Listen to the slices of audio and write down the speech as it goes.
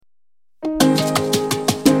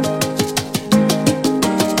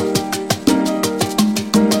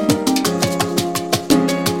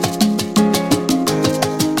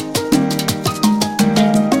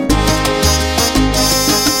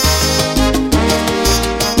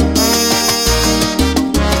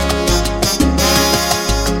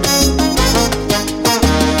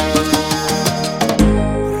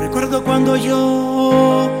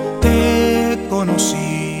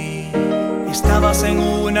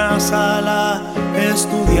una sala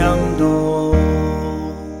estudiando.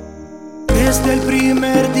 Desde el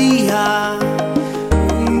primer día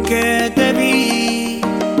que te vi,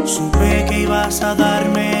 supe que ibas a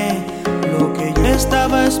darme lo que yo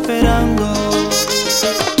estaba esperando.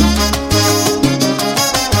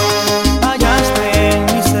 Hallaste en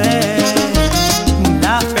mi ser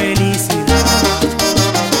la felicidad,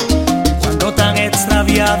 cuando tan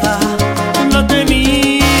extraviada la tenía.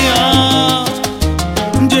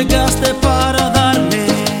 Llegaste para darle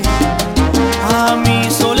a mi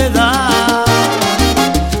soledad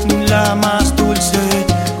la más dulce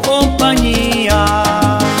compañía.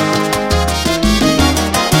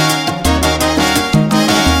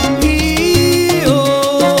 Y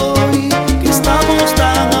hoy que estamos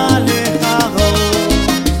tan alejados,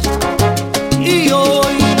 y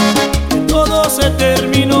hoy que todo se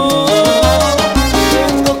terminó,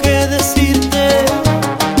 tengo que decirte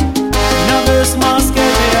una vez más que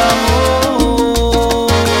te amo.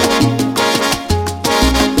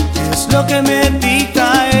 Es lo que me pica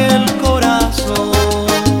el corazón.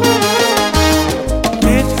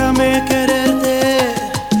 Déjame quererte,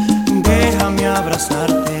 déjame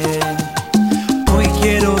abrazarte. Hoy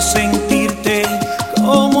quiero sentirte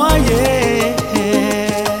como ayer.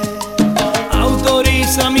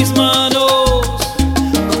 Autoriza mis manos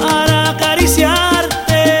para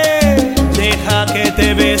acariciarte. Deja que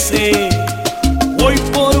te bese hoy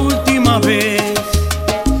por última vez.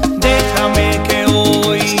 Déjame que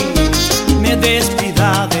hoy me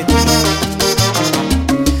despida de ti.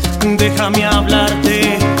 Déjame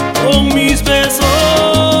hablarte con mis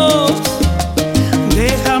besos.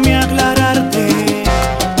 Déjame aclararte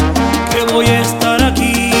que voy a estar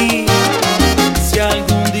aquí si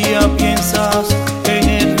algún día piensas en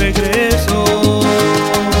el regreso.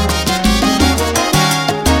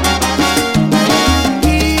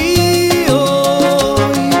 Y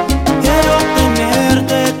hoy quiero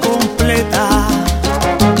tenerte completa.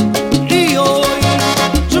 Y hoy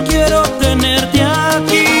yo quiero tenerte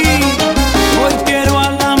aquí. Hoy quiero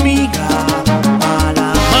a la amiga, a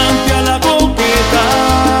la amante, a la coqueta.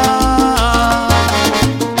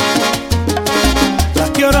 Las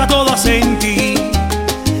quiero a todas en ti.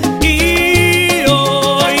 Y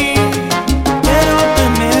hoy quiero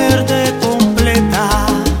tenerte completa.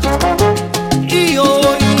 Y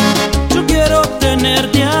hoy yo quiero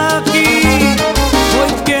tenerte aquí.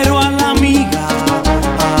 Hoy quiero a la amiga,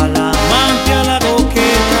 a la amante, a la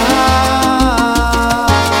coqueta.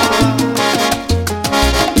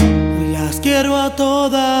 Las quiero a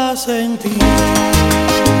todas en ti.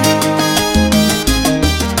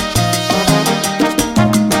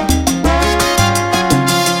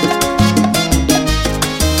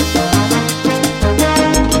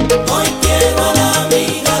 Hoy quiero a la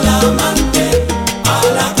amiga, a la amante, a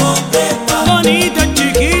la coqueta. Bonita,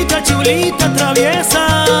 chiquita, chulita, traviesa.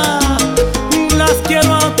 Las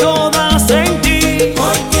quiero a todas en ti.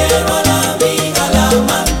 Hoy quiero a la amiga, a la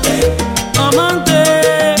amante, Amante,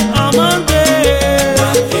 amante.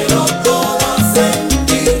 la quiero toda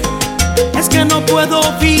sentir. Es que no puedo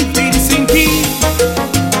vivir sin ti.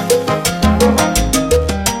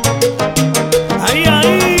 Ay,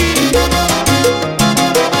 ay.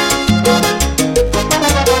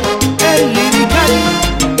 El Lirikal.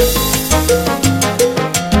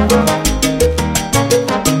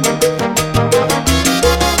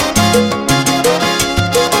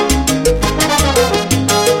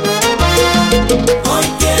 Hoy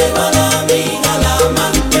quiero a la amiga, a la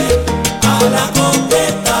amante, a la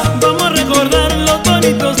coqueta. Vamos a recordar los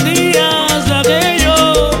bonitos días de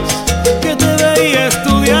aquellos que te veía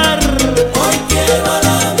estudiar. Hoy quiero a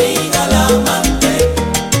la amiga, a la amante,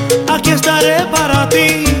 Aquí estaré para